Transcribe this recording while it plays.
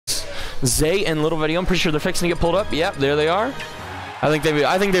Zay and Little Video, I'm pretty sure they're fixing to get pulled up. Yep, there they are. I think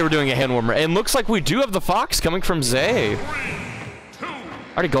they were doing a hand warmer. And looks like we do have the Fox coming from Zay.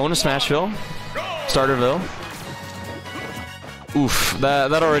 Already going to Smashville. Starterville. Oof,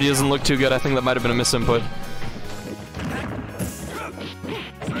 that already doesn't look too good. I think that might have been a misinput.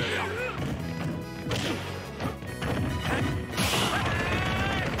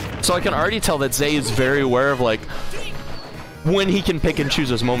 So I can already tell that Zay is very aware of, like, when he can pick and choose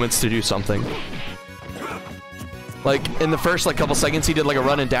his moments to do something. Like, in the first, like, couple seconds, he did, like, a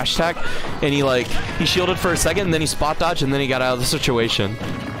run and dash attack, and he shielded for a second, and then he spot dodged, and then he got out of the situation.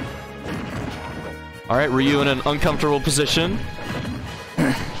 Alright, Ryu in an uncomfortable position.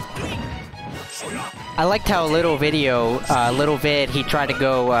 I liked how Little Vid, he tried to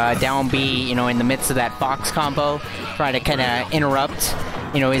go down B, you know, in the midst of that Fox combo, try to kind of interrupt,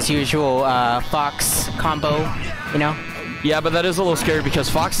 you know, his usual Fox combo, you know? Yeah, but that is a little scary because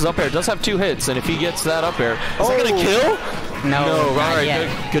Fox's up air does have 2 hits, and if he gets that up air, is that gonna kill? No,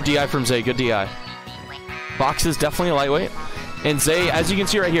 alright, good DI from Zay, good DI. Fox is definitely a lightweight. And Zay, as you can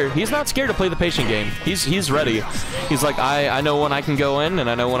see right here, he's not scared to play the patient game. He's ready. He's like, I know when I can go in, and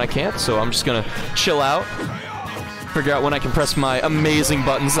I know when I can't, so I'm just gonna chill out, figure out when I can press my amazing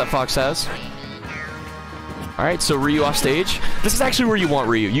buttons that Fox has. Alright, so Ryu off stage. This is actually where you want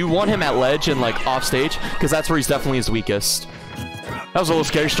Ryu. You want him at ledge and, like, off stage, because that's where he's definitely his weakest. That was a little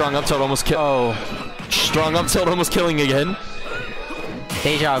scary. Strong up tilt almost strong up tilt almost killing again.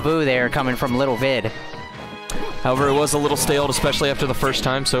 Deja vu there coming from Little Vid. However, it was a little stale, especially after the first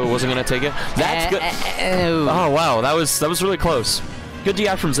time, so it wasn't going to take it. That's good. Oh, wow. That was really close. Good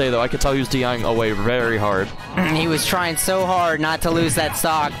DI from Zay, though. I could tell he was DIing away very hard. He was trying so hard not to lose that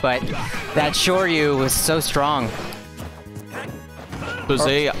stock, but that Shoryu was so strong. So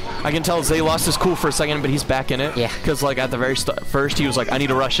Zay, I can tell Zay lost his cool for a second, but he's back in it. Yeah. Because, like, at the very first, he was like, I need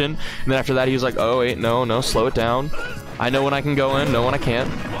to rush in. And then after that, he was like, oh, wait, no, slow it down. I know when I can go in, know when I can't.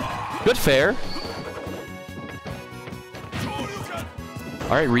 Good fair.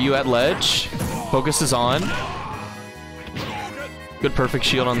 Alright, Ryu at ledge. Focus is on. Good perfect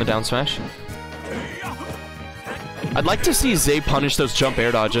shield on the down smash. I'd like to see Zay punish those jump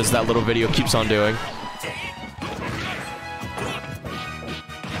air dodges that Little Video keeps on doing.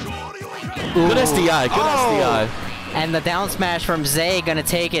 Ooh. Good SDI, good SDI. And the down smash from Zay gonna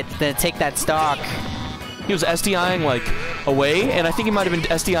take that stock. He was SDIing, like, away, and I think he might have been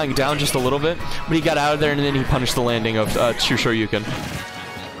SDIing down just a little bit, but he got out of there, and then he punished the landing of Shoryuken.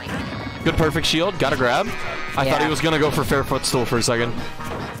 Good perfect shield, got a grab. I thought he was gonna go for fair footstool for a second.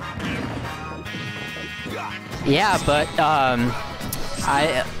 Yeah, but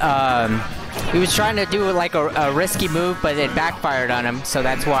he was trying to do like a risky move, but it backfired on him. So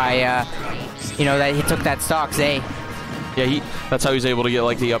that's why you know, that he took that stock, Zay. Yeah, that's how he was able to get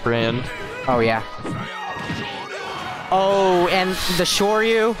like the upper hand. Oh yeah. Oh, and the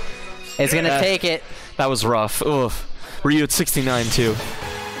Shoryu is gonna take it. That was rough. Oof. Ryu at 69 too.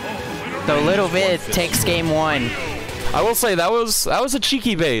 So Little Vid takes game 1. I will say that was a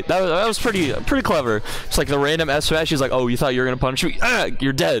cheeky bait. That was pretty clever. It's like the random S smash. He's like, oh, you thought you were gonna punish me? Ah,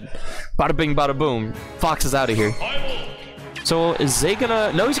 you're dead. Bada bing, bada boom. Fox is out of here. So is Zay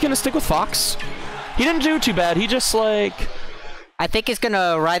gonna? No, he's gonna stick with Fox. He didn't do too bad. He just like. I think he's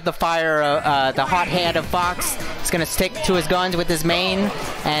gonna ride the fire, the hot hand of Fox. He's gonna stick to his guns with his main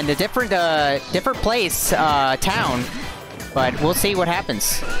and a different place, town. But we'll see what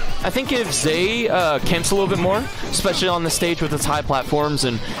happens. I think if Zay camps a little bit more, especially on the stage with its high platforms,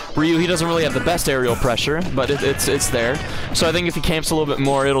 and Ryu, he doesn't really have the best aerial pressure, but it's there. So I think if he camps a little bit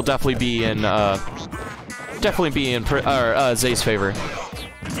more, it'll definitely be in Zay's favor.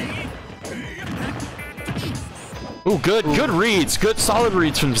 Ooh, good reads, good solid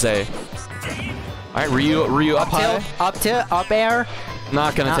reads from Zay. All right, Ryu up high, up air.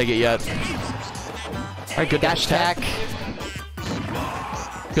 Not gonna take it yet. All right, good dash attack.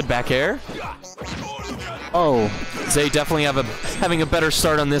 Good back air. Oh, Zay definitely having a better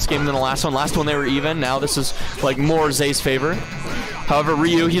start on this game than the last one. Last one they were even. Now this is like more Zay's favor. However,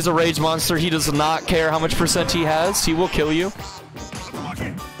 Ryu, he's a rage monster. He does not care how much percent he has. He will kill you.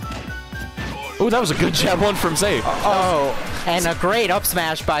 Oh, that was a good jab one from Zay. Oh, and a great up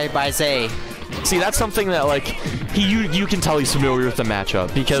smash by Zay. See, that's something that like you can tell he's familiar with the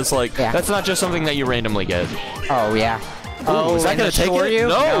matchup because like that's not just something that you randomly get. Oh yeah. Oh, is that gonna take it?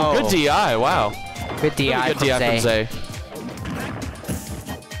 No, good DI. Wow. Good DI, from Zay.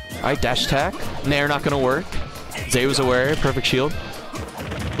 Alright, dash attack. Nair not gonna work. Zay was aware. Perfect shield.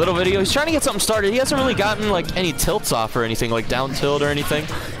 Little Video. He's trying to get something started. He hasn't really gotten like any tilts off or anything, like down tilt or anything.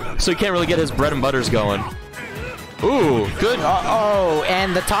 So he can't really get his bread and butters going. Ooh, good. Oh,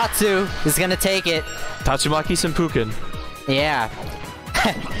 and the Tatsu is gonna take it. Tatsumaki Senpuken. Yeah.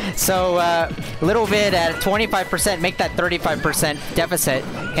 So, Little Vid at 25%, make that 35% deficit.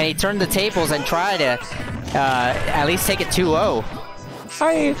 Can he turn the tables and try to at least take it 2-0?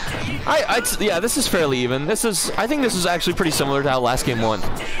 Yeah, this is fairly even. I think this is actually pretty similar to how last game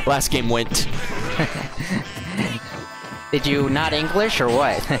went. Did you not English or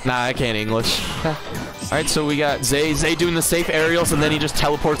what? Nah, I can't English. Alright, so we got Zay. Zay doing the safe aerials, and then he just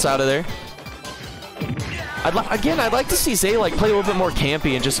teleports out of there. I'd like to see Zay like play a little bit more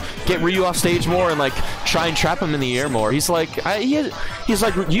campy and just get Ryu off stage more and like try and trap him in the air more. He's like he's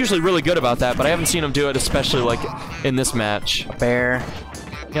like usually really good about that, but I haven't seen him do it, especially like in this match. Bear.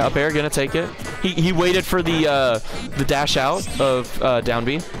 Yeah, up air gonna take it. He waited for the dash out of down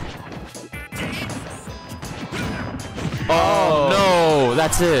B. Oh no,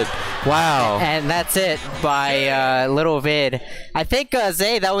 that's it. Wow. And that's it by Little Vid. I think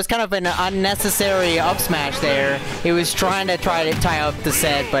Zay, that was kind of an unnecessary up smash there. He was trying to tie up the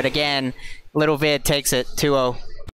set, but again, Little Vid takes it 2-0.